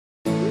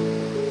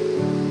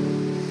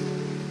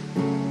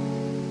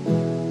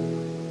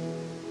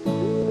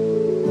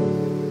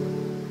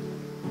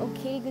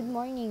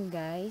morning,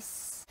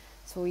 guys.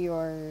 So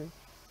your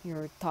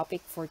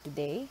topic for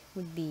today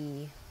would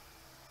be,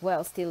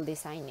 well, still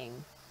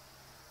designing.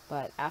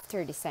 But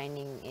after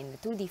designing in the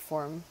 2D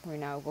form, we're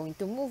now going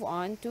to move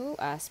on to,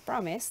 as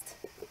promised,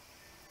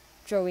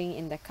 drawing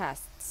in the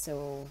cast.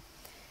 So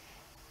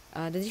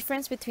the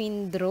difference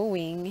between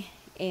drawing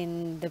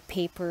in the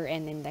paper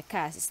and in the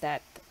cast is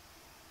that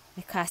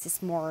the cast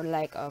is more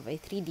like of a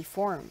 3D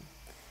form.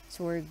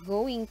 So we're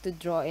going to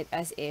draw it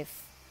as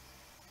if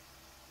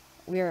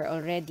we're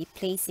already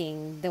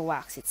placing the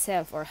wax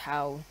itself, or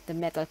how the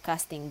metal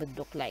casting would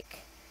look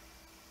like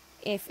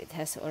if it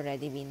has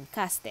already been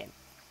casted.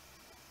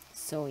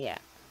 So yeah,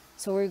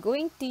 so we're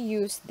going to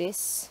use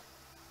this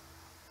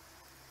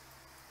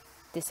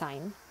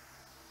design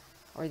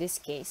or this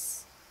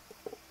case,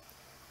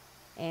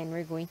 and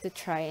we're going to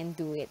try and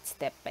do it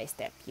step by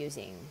step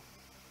using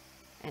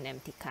an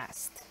empty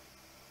cast.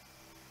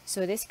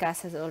 So this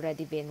cast has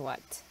already been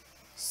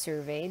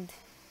surveyed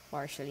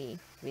partially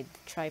with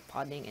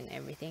tripoding and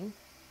everything.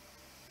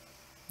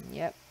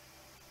 Yep.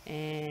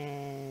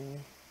 And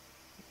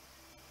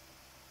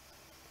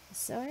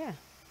so yeah,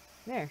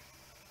 there.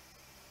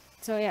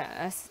 So yeah,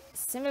 as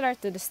similar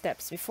to the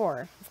steps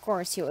before, of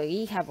course,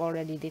 we have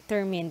already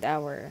determined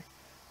our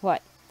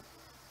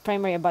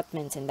primary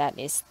abutments, and that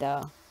is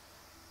the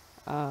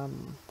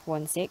 1/6,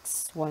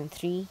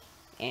 1/3,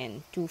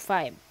 and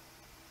 2/5.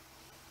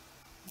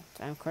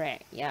 So I'm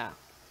correct, yeah.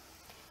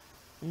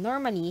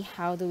 Normally,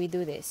 how do we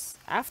do this?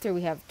 After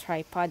we have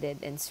tripoded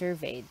and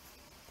surveyed,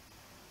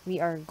 we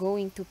are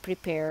going to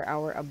prepare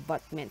our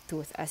abutment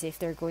tooth as if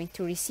they're going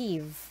to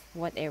receive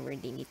whatever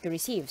they need to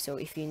receive. So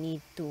if you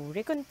need to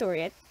recontour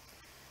it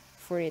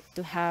for it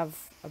to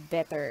have a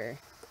better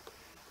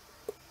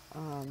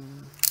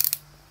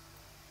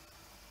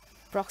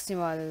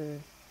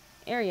proximal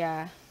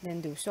area,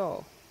 then do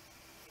so.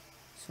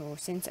 So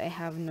since I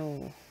have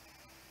no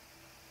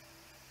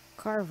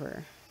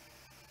carver,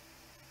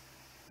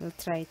 we'll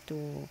try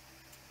to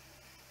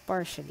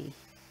partially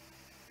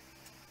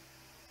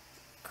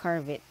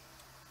carve it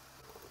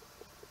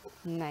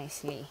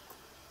nicely.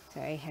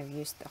 So I have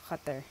used a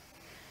cutter.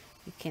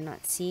 You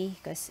cannot see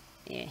because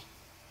it's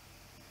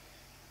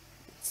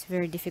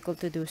very difficult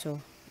to do so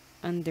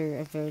under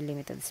a very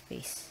limited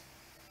space.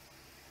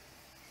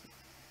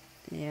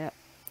 Yep.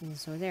 And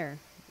so there,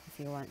 if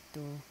you want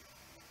to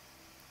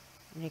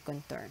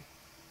recontour.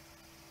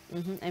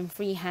 I'm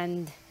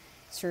freehand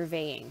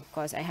surveying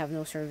because I have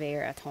no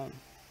surveyor at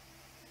home.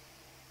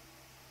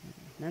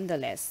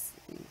 Nonetheless,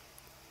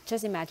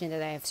 just imagine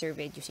that I have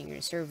surveyed using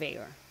your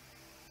surveyor.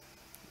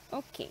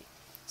 Okay,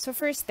 so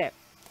first step,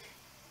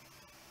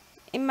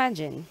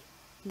 imagine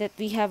that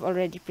we have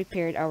already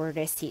prepared our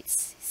rest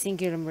seats.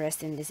 Cingulum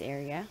rest in this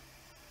area,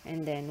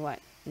 and then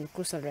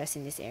inclusal rest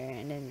in this area,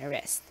 and then a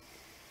rest.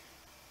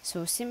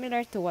 So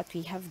similar to what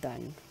we have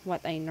done,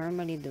 what I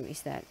normally do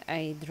is that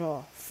I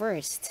draw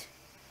first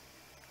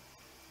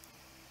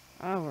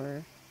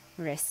our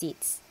rest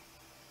seats.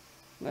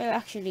 Well,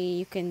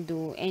 actually, you can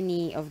do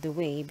any of the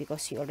way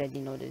because you already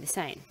know the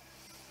design.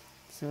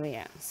 So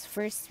yeah,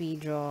 first we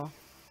draw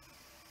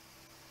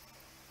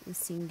the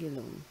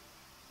cingulum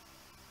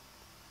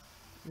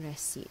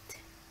rest seat.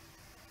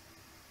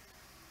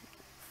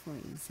 For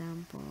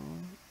example,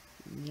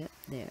 yep,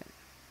 there.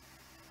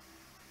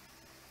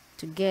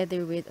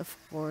 Together with, of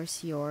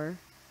course, your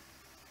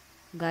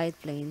guide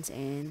planes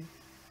and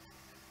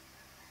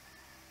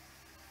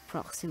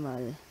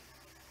proximal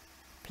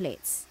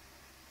plates.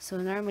 So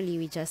normally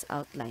we just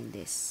outline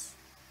this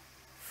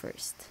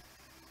first.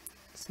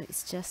 So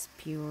it's just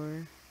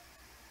pure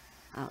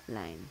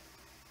outline.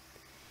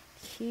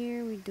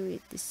 Here we do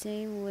it the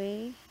same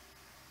way.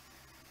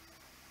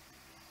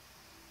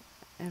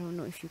 I don't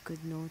know if you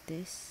could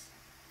notice,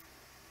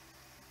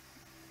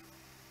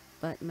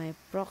 but my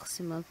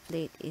proximal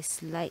plate is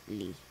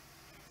slightly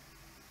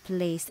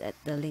placed at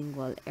the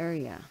lingual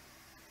area,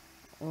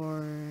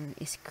 or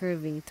is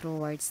curving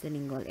towards the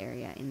lingual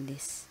area in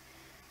this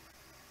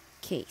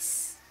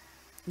case.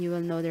 You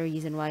will know the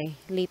reason why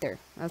later.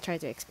 I'll try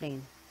to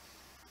explain.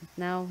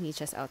 Now we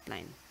just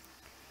outline.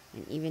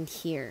 And even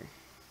here,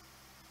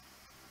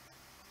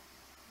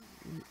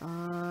 we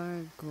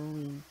are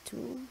going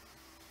to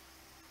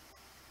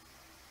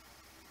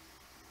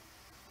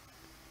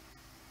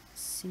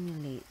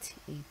simulate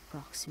a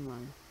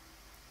proximal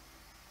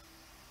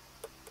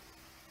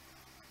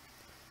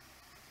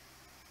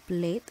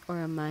plate or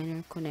a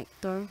minor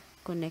connector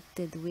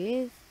connected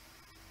with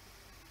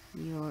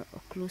your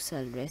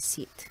occlusal rest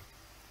seat.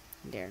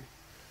 There.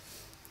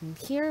 And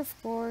here, of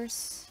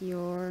course,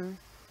 your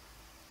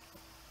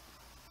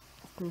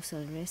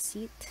occlusal rest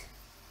seat.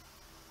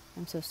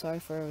 I'm so sorry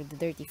for the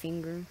dirty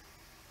finger.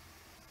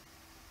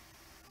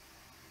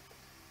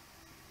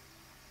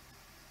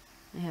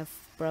 I have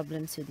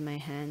problems with my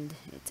hand.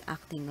 It's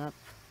acting up.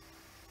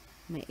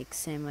 My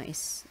eczema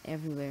is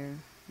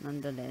everywhere.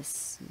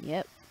 Nonetheless,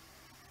 yep,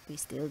 we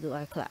still do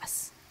our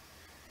class.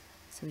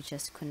 So we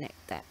just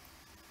connect that.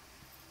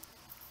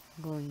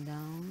 Going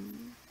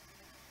down.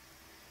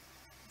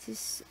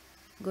 This is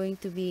going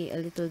to be a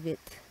little bit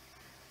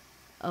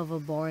of a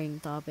boring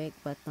topic,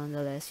 but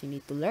nonetheless, you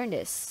need to learn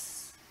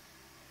this.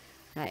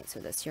 Right, so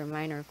that's your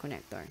minor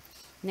connector.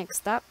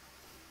 Next up,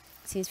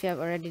 since we have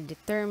already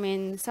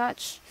determined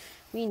such,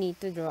 we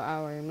need to draw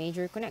our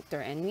major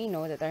connector, and we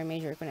know that our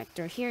major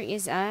connector here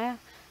is an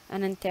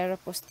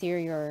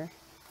anteroposterior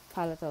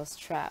palatal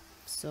strap.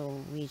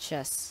 So we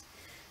just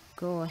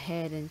go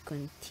ahead and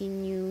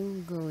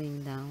continue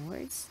going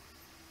downwards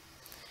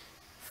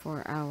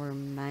for our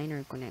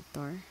minor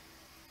connector.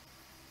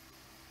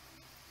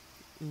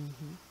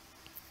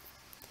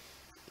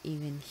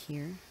 Even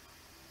here,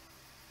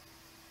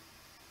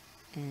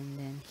 and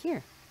then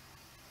here.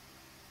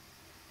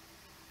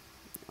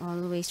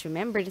 Always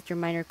remember that your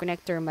minor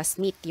connector must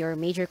meet your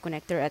major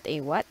connector at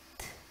a what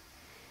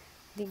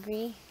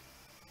degree?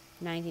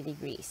 90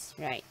 degrees,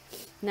 right?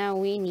 Now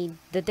we need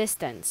the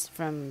distance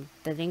from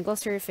the lingual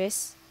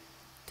surface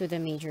to the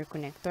major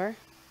connector.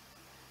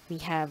 We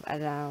have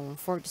around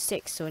 4 to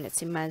 6, so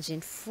let's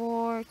imagine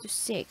 4 to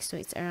 6, so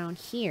it's around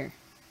here.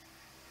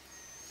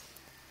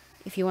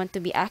 If you want to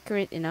be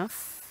accurate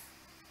enough,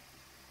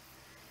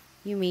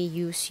 you may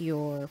use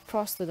your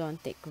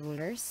prosthodontic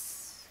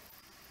rulers.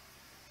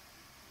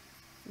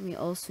 You may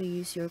also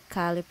use your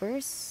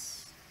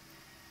calipers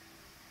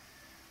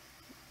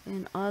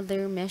and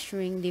other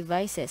measuring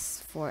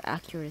devices for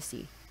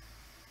accuracy.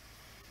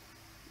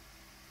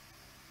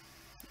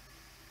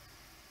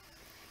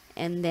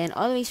 And then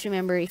always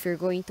remember, if you're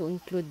going to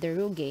include the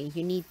rugae,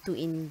 you need to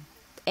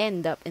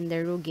end up in the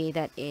rugae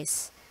that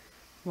is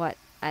what?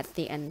 At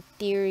the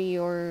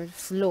anterior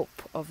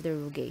slope of the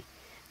rugae.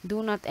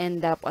 Do not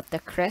end up at the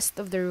crest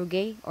of the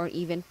rugae or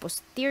even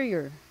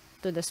posterior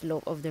to the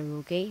slope of the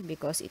rugae,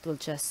 because it will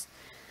just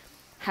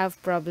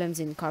have problems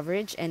in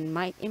coverage and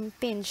might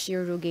impinge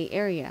your rugae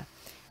area.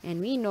 And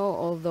we know,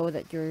 although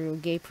that your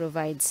rugae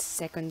provides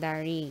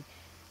secondary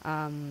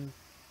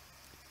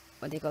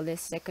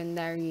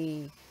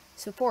secondary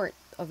support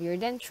of your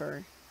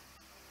denture,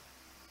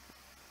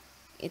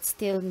 it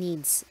still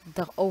needs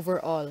the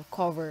overall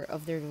cover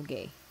of the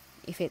rugae.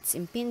 If it's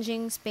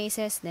impinging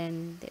spaces,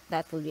 then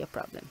that will be a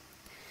problem.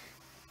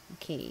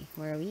 Okay,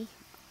 where are we?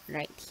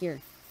 Right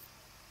here.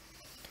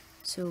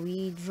 So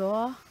we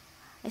draw,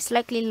 it's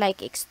likely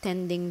like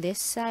extending this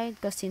side,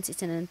 because since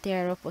it's an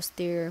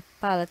antero-posterior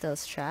palatal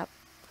strap,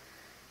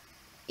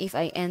 if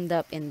I end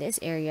up in this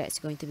area, it's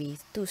going to be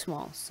too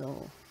small.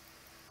 So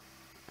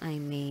I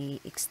may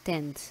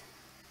extend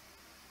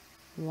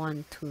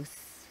one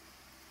tooth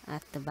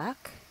at the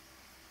back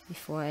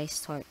before I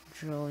start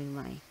drawing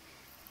my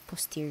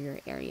posterior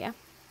area.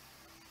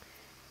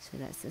 So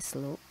that's the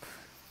slope,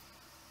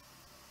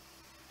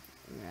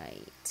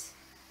 right?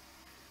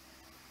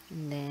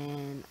 And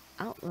then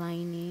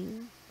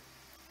outlining,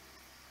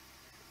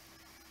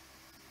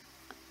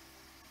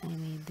 I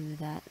may do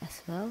that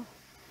as well.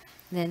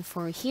 Then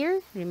for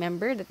here,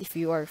 remember that if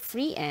you are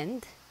free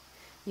end,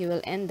 you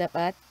will end up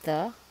at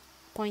the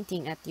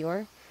pointing at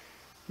your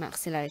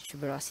maxillary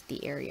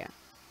tuberosity area.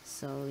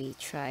 So we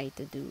try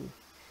to do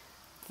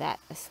that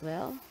as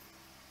well.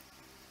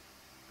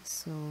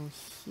 So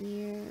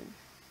here,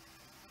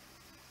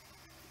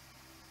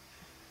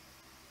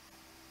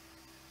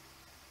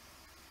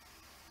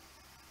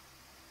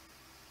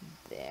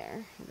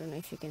 there, I don't know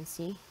if you can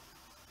see.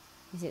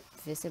 Is it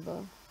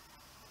visible?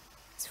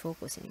 It's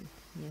focusing.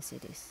 Yes,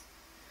 it is.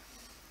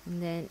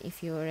 And then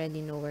if you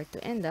already know where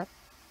to end up,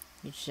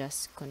 you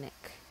just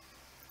connect.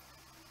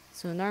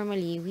 So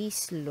normally we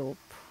slope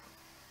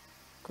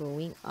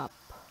going up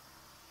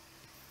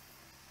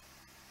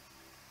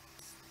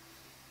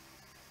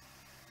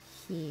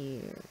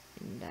here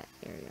in that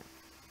area.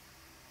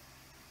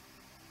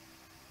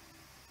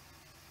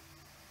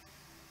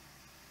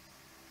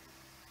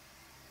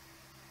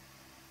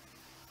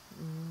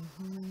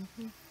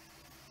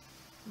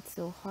 It's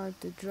so hard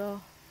to draw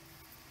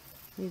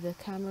with the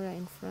camera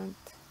in front.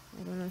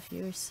 I don't know if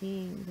you're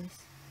seeing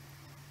this.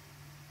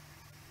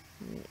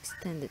 Let me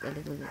extend it a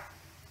little bit.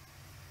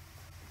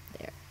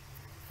 There.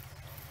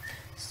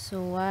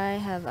 So why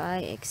have I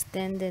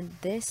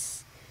extended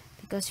this?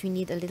 Because we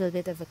need a little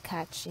bit of a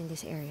catch in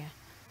this area.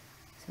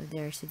 So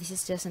there. So this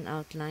is just an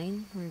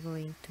outline. We're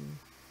going to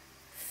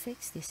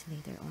fix this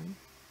later on.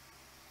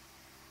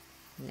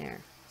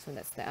 There. So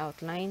that's the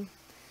outline.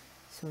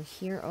 So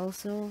here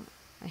also,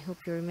 I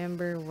hope you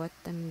remember what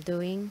I'm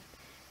doing.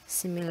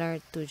 Similar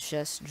to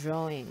just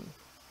drawing.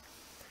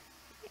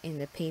 In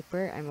the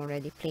paper, I'm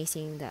already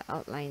placing the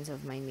outlines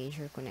of my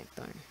major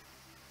connector.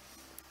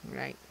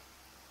 Right.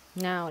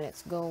 Now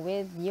let's go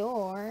with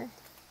your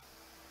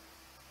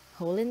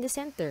hole in the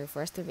center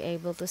for us to be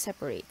able to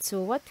separate.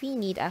 So what we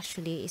need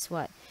actually is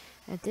what?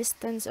 A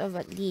distance of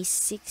at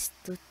least 8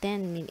 to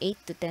 10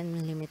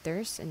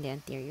 millimeters in the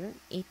anterior,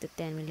 8 to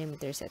 10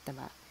 millimeters at the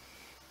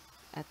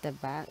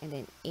back, and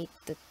then 8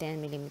 to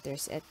 10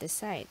 millimeters at the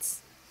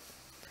sides.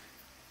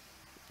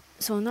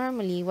 So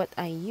normally what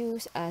I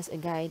use as a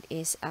guide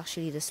is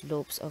actually the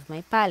slopes of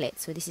my palette.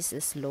 So this is the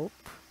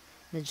slope,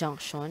 the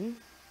junction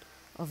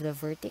of the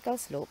vertical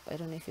slope. I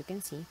don't know if you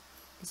can see.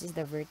 This is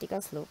the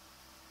vertical slope.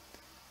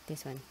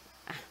 This one.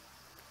 Oh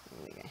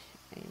my gosh.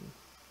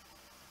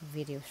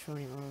 video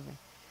showing over.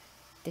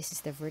 This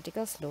is the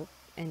vertical slope,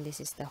 and this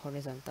is the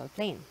horizontal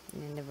plane,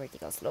 and then the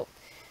vertical slope.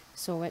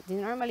 So what we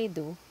normally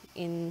do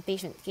in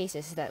patient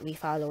cases is that we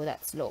follow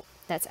that slope.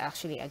 That's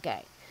actually a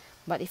guide.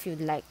 But if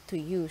you'd like to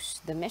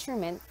use the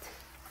measurement,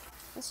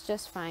 it's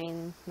just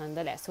fine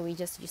nonetheless. So we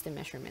just use the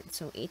measurement.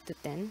 So 8 to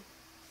 10,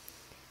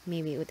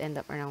 maybe it would end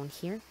up around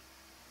here.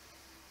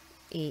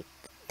 8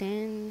 to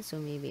 10, so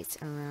maybe it's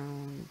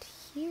around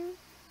here.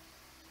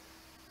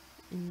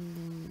 And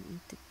then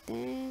 8 to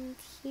 10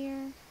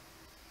 here.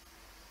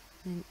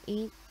 Then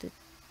 8 to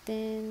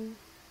 10.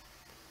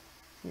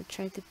 So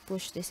try to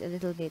push this a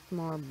little bit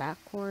more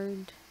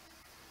backward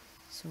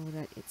so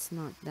that it's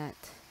not that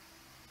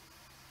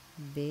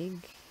big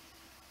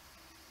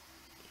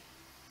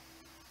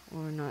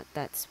or not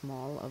that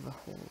small of a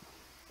hole.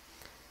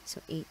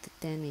 So 8 to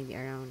 10, maybe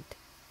around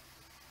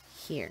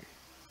here.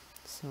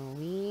 So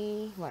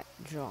we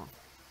draw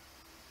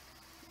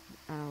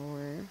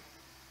our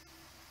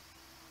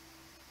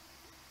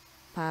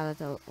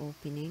palatal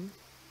opening.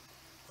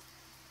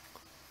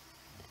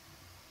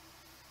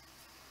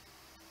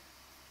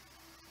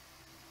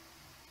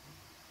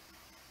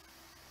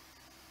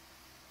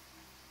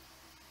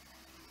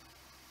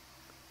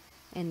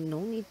 And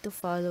no need to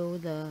follow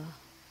the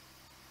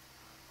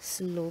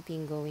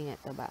sloping going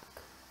at the back.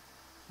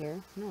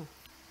 Here, no.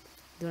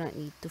 Do not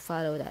need to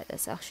follow that.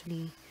 That's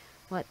actually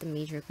the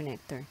major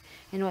connector.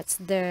 And what's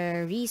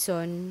the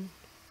reason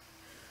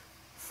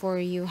for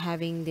you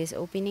having this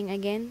opening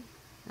again?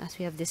 As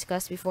we have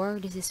discussed before,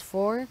 this is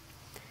for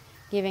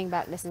giving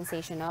back the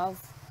sensation of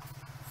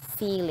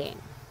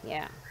feeling.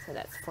 Yeah, so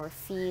that's for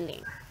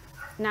feeling.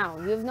 Now,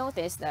 you've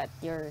noticed that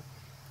your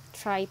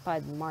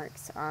tripod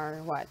marks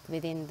are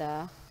within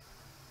the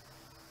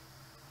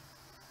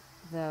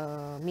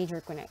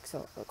major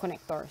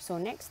connector. So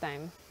next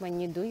time when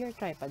you do your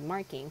tripod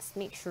markings,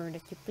 make sure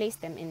that you place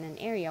them in an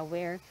area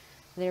where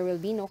there will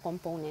be no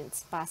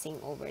components passing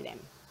over them.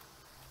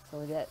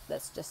 So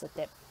that's just a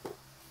tip.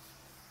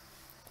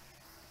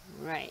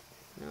 Right,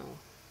 now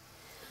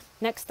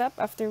next up,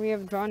 after we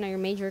have drawn our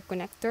major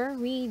connector,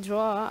 we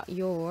draw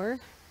your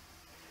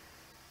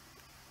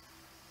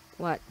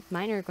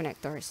minor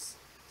connectors.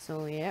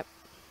 So yep,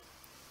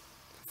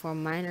 for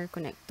minor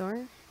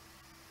connector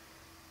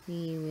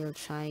we will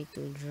try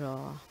to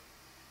draw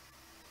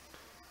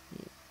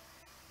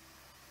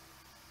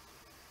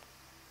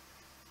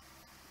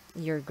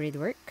your grid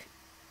work.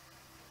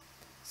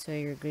 So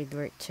your grid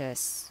work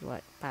just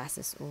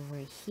passes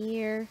over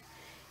here.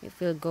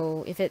 If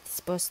it's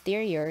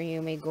posterior,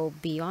 you may go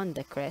beyond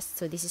the crest.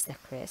 So this is the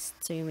crest,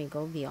 so you may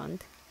go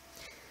beyond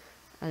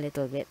a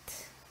little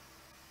bit.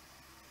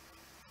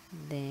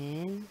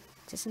 Then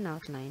just an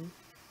outline.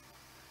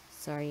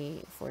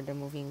 Sorry for the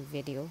moving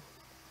video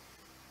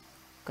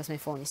because my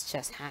phone is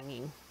just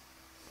hanging.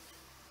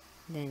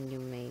 Then you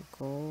may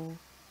go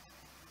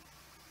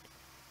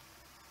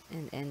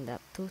and end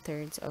up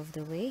 2/3 of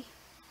the way,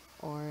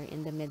 or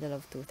in the middle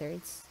of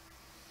 2/3.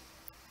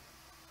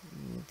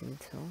 Do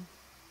so.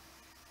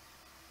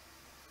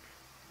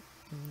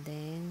 And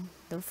then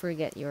don't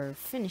forget your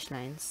finish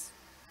lines.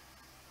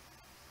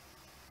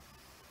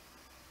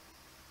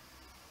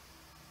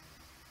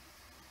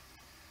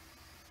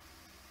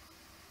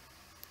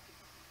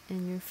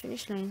 And your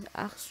finish lines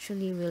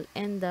actually will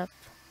end up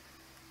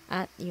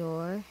at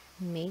your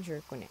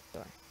major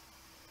connector.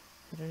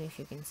 I don't know if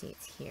you can see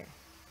it's here.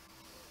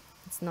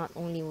 It's not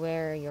only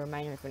where your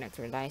minor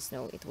connector lies,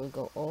 no, it will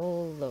go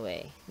all the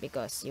way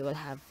because you will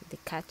have the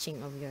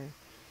catching of your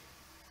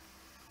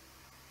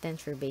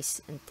denture base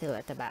until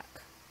at the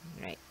back,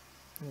 right?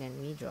 And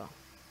then we draw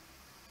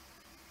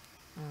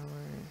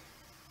our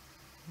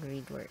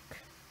grid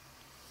work.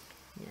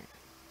 Yeah.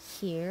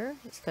 Here,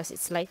 because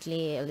it's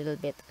slightly a little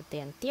bit at the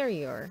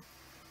anterior,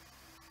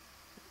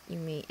 you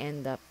may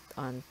end up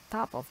on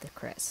top of the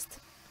crest.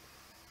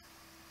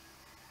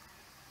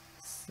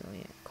 So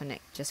yeah,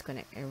 just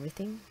connect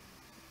everything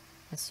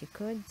as you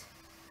could.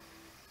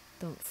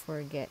 Don't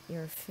forget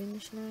your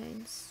finish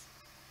lines.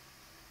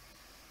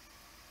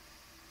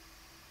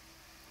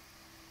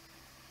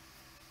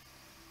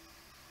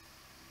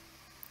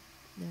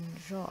 Then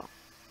draw.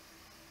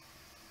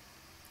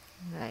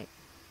 Right.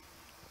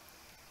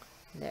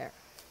 There.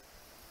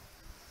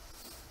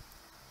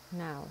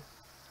 Now,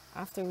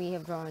 after we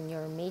have drawn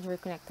your major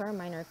connector,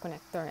 minor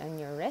connector, and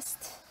your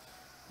rest,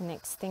 the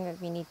next thing that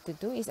we need to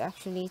do is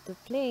actually to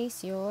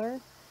place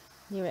your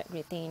direct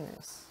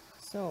retainers.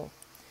 So,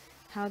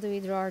 how do we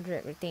draw our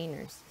direct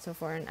retainers? So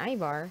for an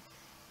I-bar,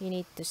 you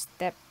need to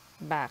step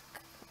back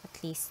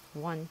at least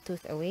 1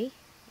 tooth away,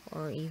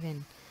 or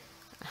even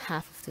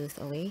half a tooth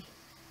away.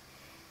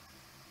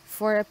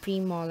 For a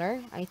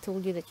premolar, I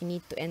told you that you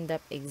need to end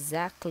up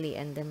exactly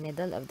in the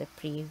middle of the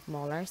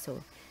premolar.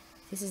 So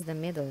this is the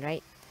middle,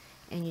 right?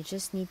 And you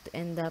just need to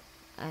end up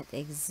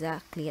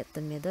exactly at the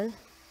middle,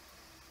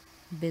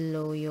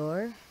 below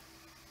your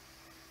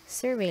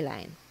survey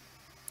line.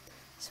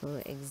 So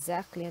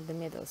exactly at the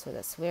middle. So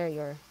that's where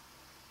your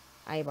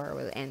I-bar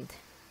will end.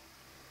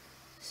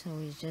 So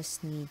you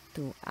just need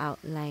to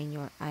outline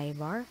your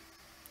I-bar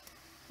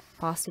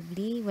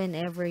possibly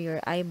whenever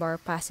your eye-bar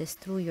passes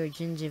through your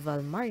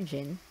gingival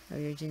margin or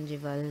your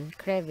gingival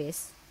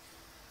crevice,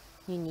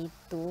 you need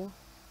to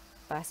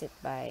pass it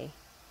by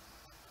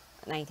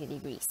 90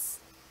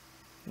 degrees.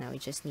 Now we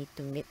just need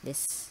to meet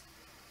this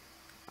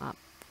up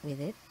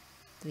with it,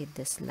 with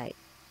the slight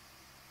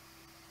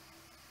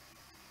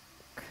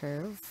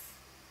curve.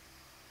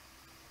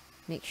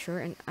 Make sure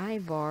an eye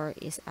bar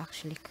is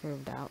actually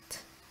curved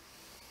out.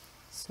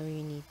 So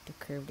you need to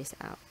curve this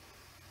out.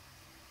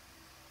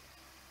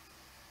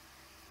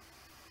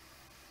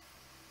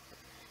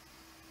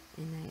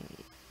 And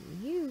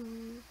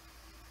you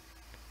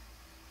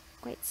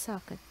quite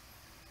suck at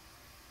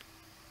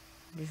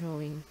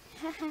drawing.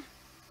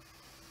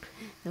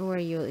 Don't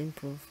worry, you'll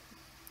improve.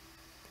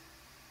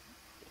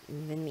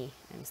 Even me,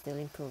 I'm still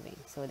improving.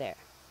 So there,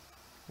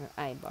 your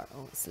eye bar.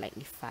 Oh, it's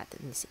slightly fat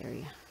in this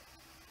area.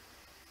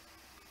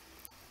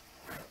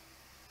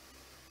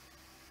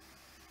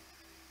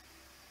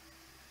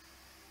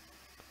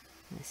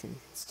 Listen,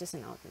 it's just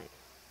an outline.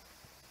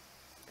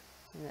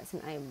 And that's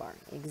an eye bar.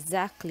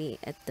 Exactly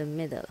at the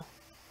middle.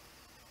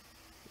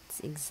 It's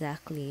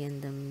exactly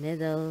in the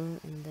middle,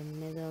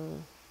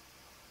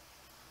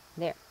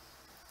 There.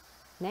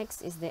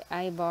 Next is the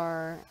eye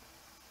bar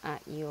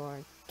at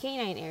your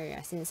canine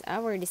area, since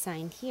our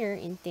design here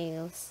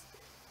entails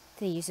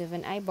the use of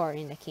an eye bar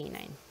in the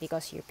canine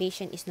because your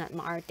patient is not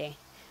maarte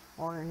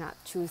or not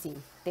choosy.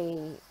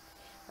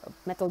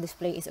 Metal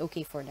display is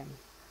okay for them.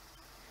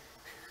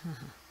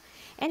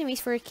 Anyways,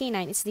 for a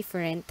canine, it's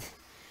different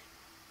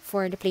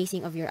for the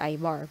placing of your eye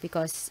bar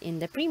because in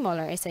the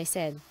premolar, as I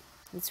said,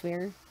 it's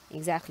where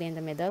exactly in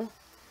the middle.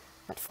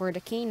 But for the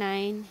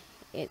canine,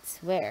 it's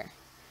where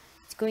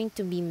it's going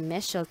to be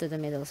meshal to the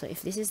middle. So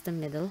if this is the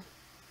middle,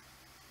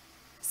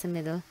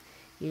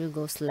 you'll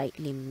go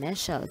slightly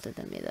meshal to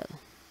the middle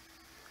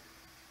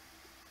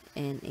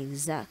and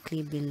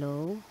exactly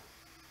below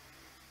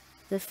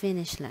the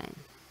finish line.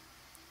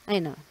 I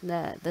know,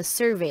 the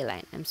survey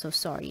line. I'm so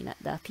sorry, not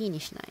the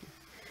finish line.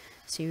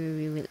 So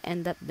we will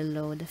end up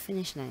below the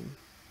finish line.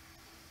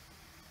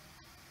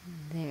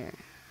 There.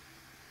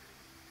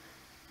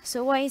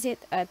 So why is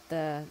it at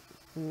the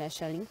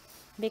meshaling?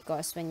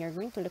 Because when you're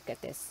going to look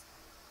at this,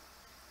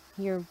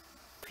 your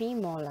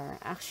premolar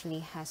actually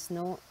has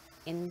no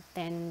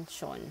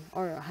intention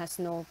or has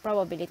no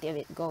probability of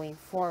it going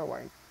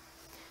forward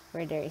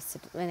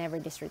whenever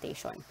this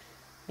rotation,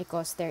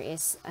 because there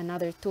is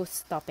another tooth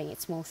stopping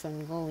its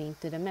motion going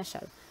to the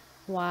meshal.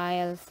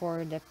 While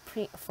for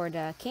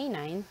the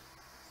canine,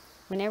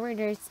 whenever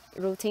there's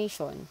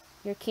rotation,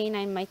 your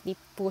canine might be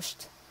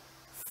pushed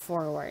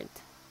forward,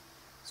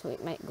 so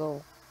it might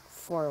go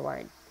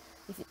forward.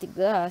 If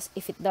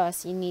it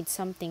does, you need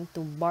something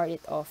to bar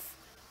it off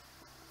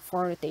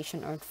for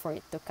rotation or for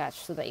it to catch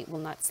so that it will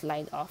not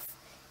slide off.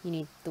 You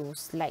need to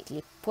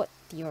slightly put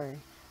your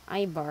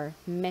eye bar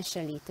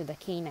meshally to the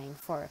canine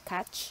for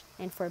catch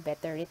and for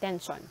better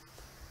retention,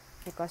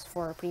 because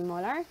for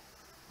premolar,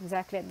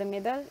 exactly at the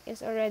middle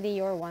is already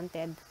your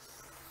wanted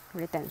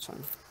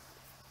retention.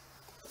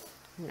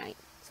 Right,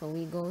 so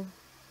we go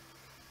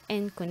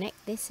and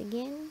connect this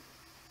again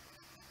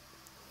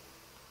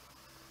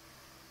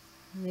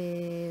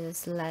with a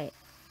slight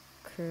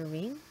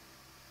curving.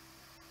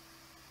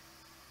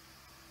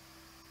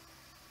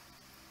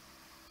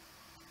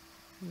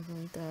 I'm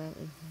going to have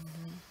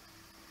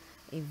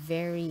a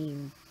very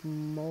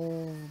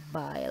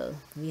mobile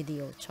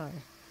video char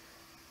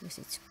because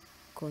it's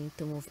going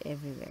to move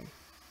everywhere.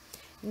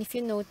 And if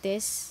you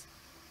notice,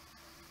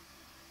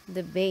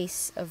 the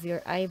base of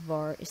your eye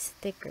bar is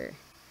thicker.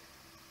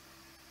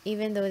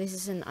 Even though this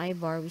is an eye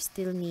bar, we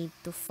still need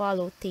to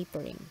follow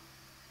tapering.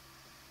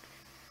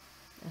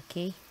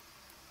 Okay,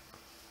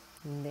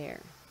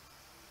 there.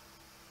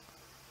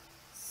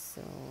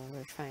 So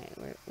we're trying,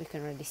 we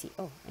can already see.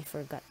 Oh, I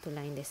forgot to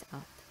line this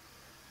out.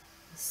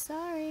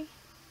 Sorry.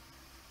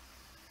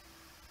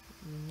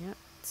 Yep,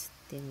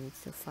 still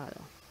needs to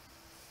follow.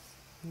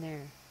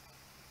 There.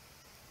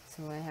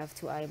 So I have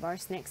two eye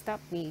bars. Next up,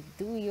 we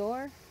do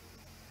your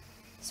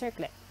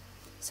circlet.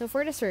 So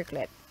for the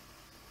circlet,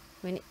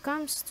 when it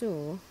comes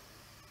to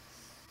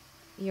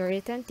your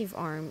retentive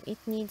arm, it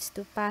needs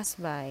to pass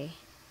by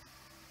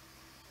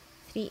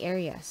 3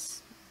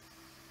 areas.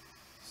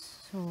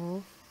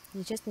 So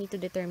you just need to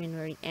determine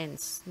where it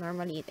ends.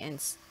 Normally it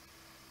ends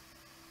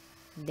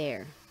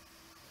there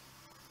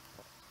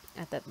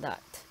at that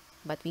dot,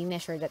 but we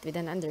measure that with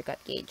an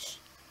undercut gauge.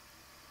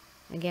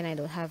 Again, I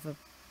don't have a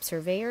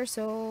surveyor,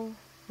 so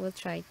we'll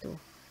try to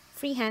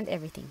freehand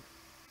everything.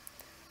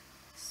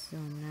 So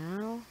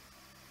now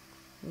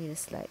with a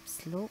slight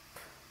slope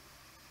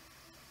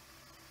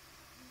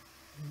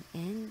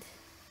and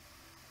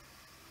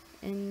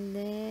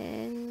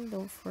then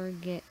don't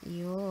forget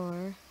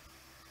your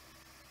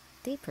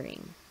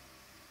tapering.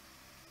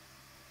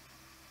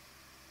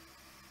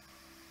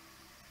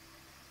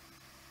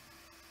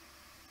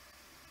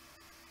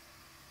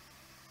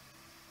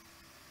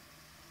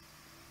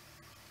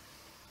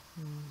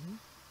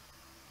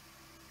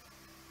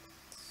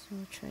 So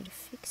try to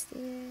fix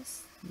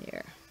this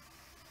there.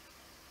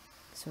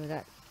 So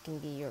that can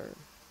be your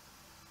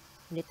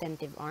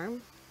retentive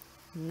arm.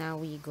 Now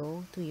we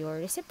go to your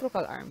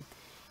reciprocal arm,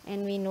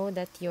 and we know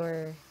that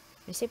your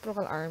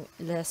reciprocal arm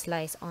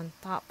lies on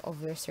top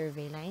of your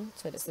survey line.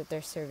 So that's the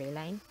third survey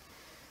line.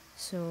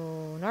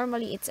 So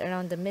normally it's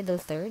around the middle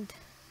third.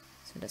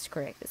 So that's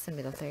correct, it's the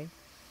middle third.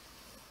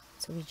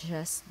 So we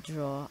just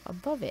draw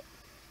above it.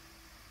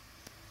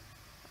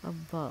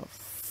 Above,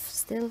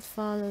 still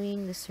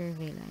following the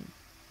survey line.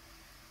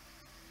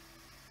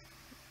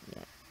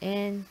 Yeah.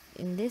 And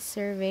in this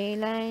survey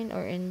line,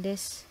 or in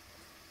this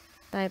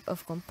type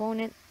of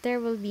component, there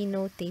will be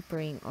no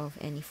tapering of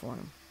any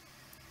form.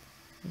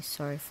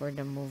 Sorry for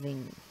the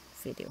moving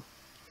video.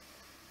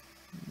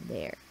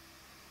 There.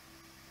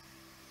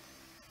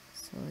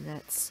 So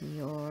that's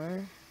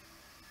your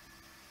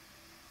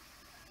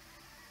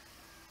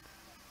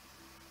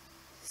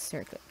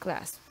circlet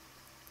clasp,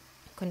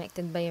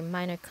 connected by a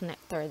minor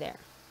connector there.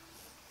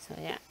 So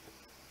yeah.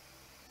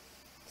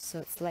 So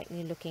it's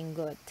slightly looking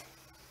good.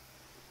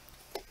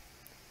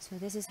 So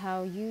this is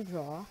how you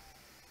draw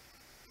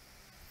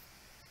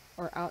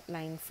or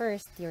outline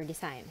first your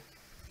design.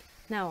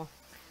 Now,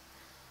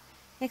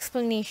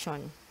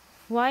 explanation.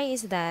 Why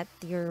is that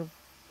your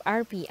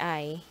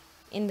RPI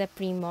in the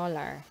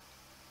premolar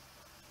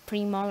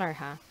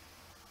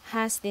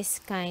has this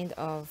kind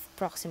of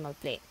proximal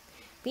plate?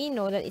 We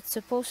know that it's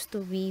supposed to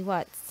be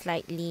what?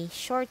 Slightly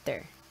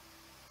shorter,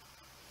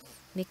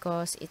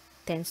 because it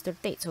tends to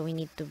rotate. So we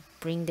need to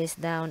bring this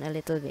down a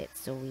little bit.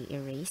 So we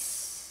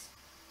erase.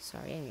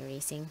 Sorry, I'm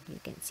erasing. You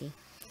can see.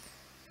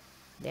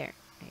 There,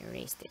 I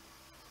erased it.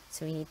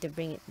 So we need to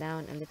bring it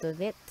down a little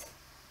bit,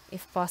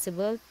 if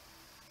possible.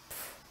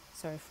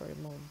 Sorry for the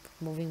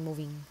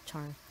moving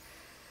charm.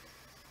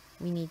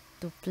 We need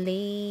to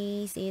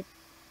place it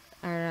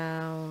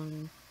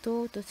around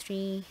 2 to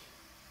 3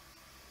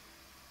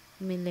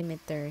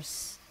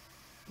 millimeters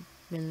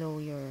below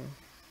your,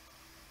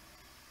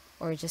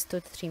 or just 2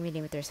 to 3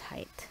 millimeters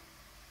height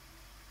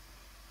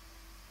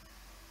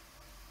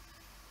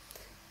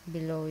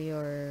below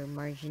your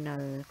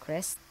marginal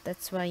crest.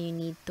 That's why you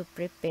need to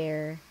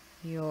prepare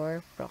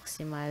your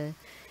proximal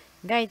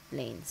guide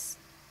planes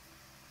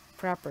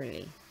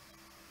properly.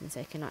 Since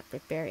I cannot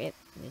prepare it,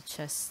 let's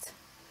just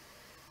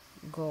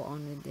go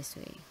on with this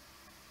way.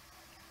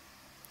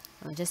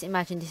 Just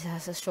imagine this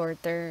has a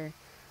shorter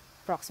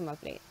proximal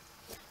plate.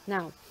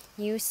 Now,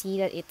 you see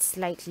that it's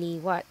slightly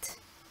what?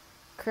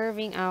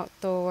 Curving out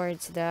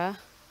towards the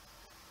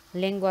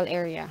lingual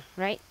area,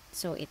 right?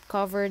 So it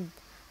covered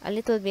a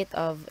little bit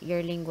of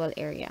your lingual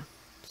area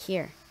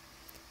here,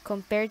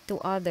 compared to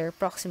other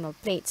proximal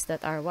plates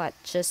that are what?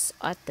 Just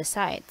at the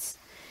sides.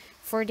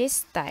 For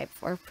this type,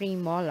 or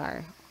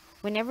premolar,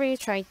 whenever you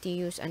try to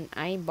use an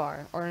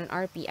I-bar or an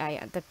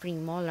RPI at the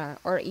premolar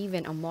or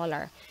even a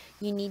molar,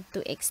 you need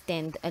to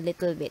extend a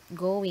little bit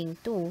going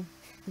to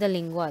the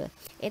lingual.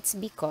 It's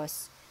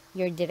because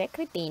your direct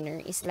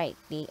retainer is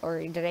slightly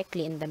or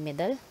directly in the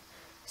middle,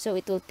 so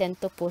it will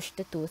tend to push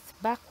the tooth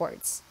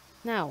backwards.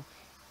 Now,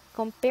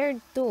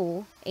 compared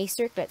to a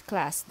circlet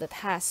clasp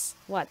that has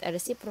what? A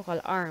reciprocal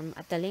arm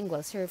at the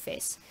lingual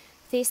surface,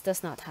 this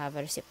does not have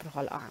a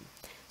reciprocal arm.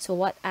 So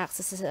what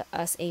acts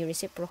as a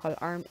reciprocal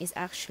arm is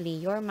actually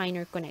your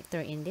minor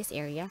connector in this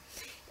area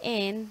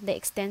and the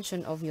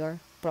extension of your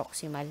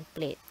proximal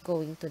plate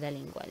going to the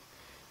lingual.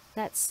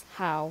 That's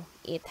how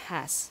it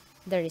has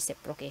the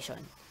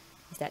reciprocation.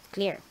 Is that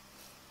clear?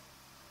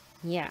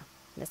 Yeah,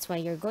 that's why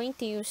you're going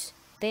to use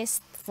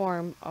this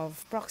form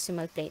of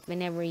proximal plate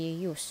whenever you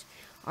use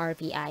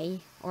RPI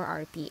or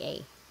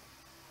RPA.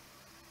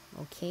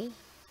 Okay?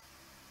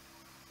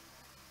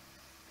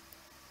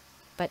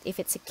 But if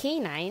it's a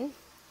canine,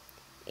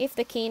 if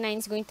the canine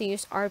is going to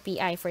use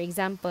RPI, for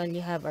example,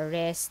 you have a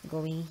rest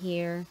going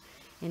here,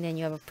 and then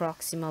you have a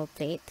proximal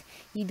plate,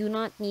 you do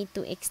not need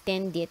to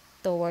extend it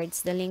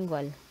towards the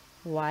lingual.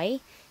 Why?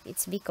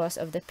 It's because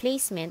of the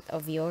placement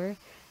of your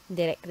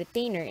direct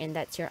retainer, and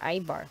that's your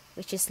I-bar,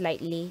 which is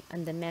slightly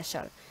on the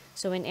mesial.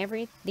 So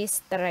whenever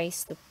this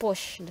tries to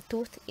push the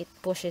tooth, it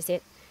pushes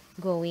it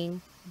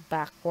going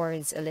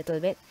backwards a little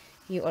bit.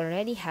 You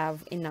already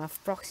have enough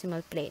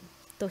proximal plate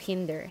to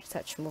hinder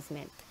such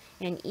movement,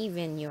 and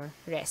even your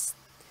rest.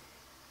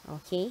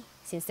 Okay?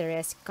 Since the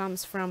rest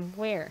comes from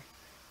where?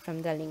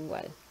 From the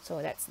lingual.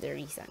 So that's the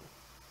reason.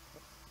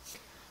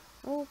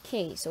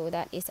 Okay, so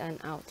that is an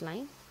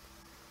outline.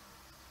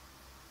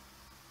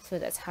 So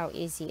that's how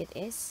easy it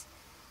is.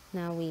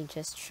 Now we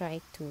just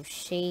try to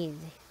shade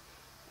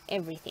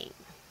everything.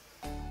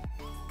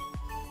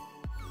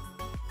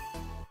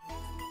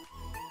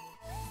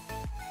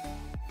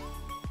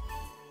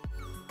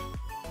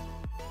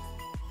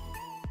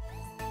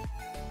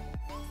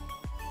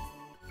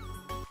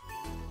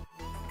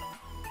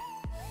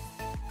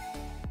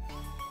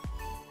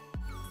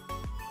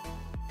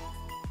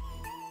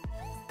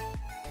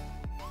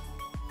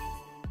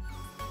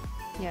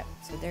 Yeah,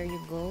 so there you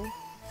go.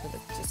 So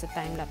that's just a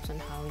time lapse on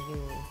how you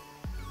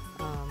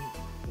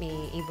may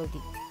able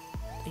to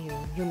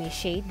you may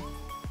shade,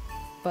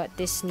 but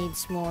this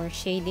needs more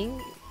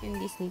shading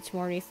and this needs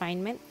more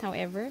refinement.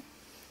 However,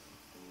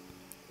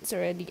 It's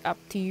already up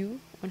to you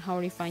on how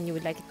refined you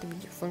would like it to be.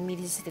 For me,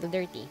 this is still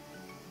dirty.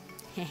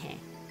 Hehe.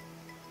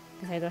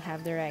 Because I don't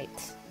have the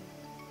right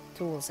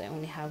tools. I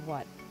only have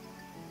what?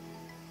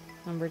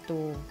 Number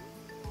 2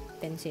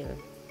 pencil.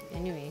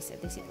 Anyways,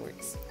 at least it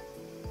works.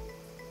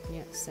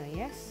 Yeah, so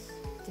yes.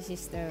 This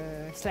is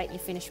the slightly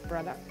finished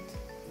product.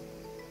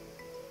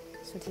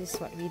 So this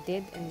is what we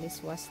did, and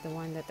this was the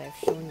one that I've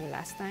shown you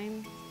last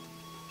time.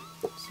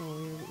 So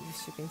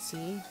as you can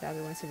see, the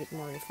other one's a bit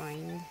more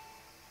refined.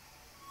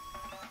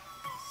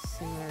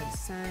 Similar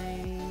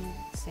design,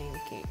 same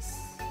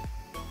case.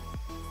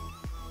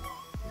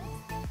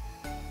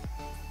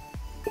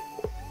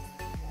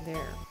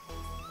 There.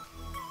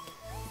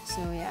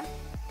 So yeah,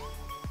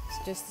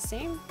 it's just the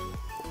same.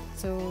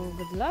 So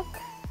good luck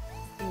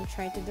when you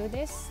try to do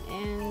this,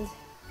 and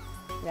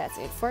that's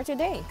it for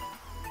today.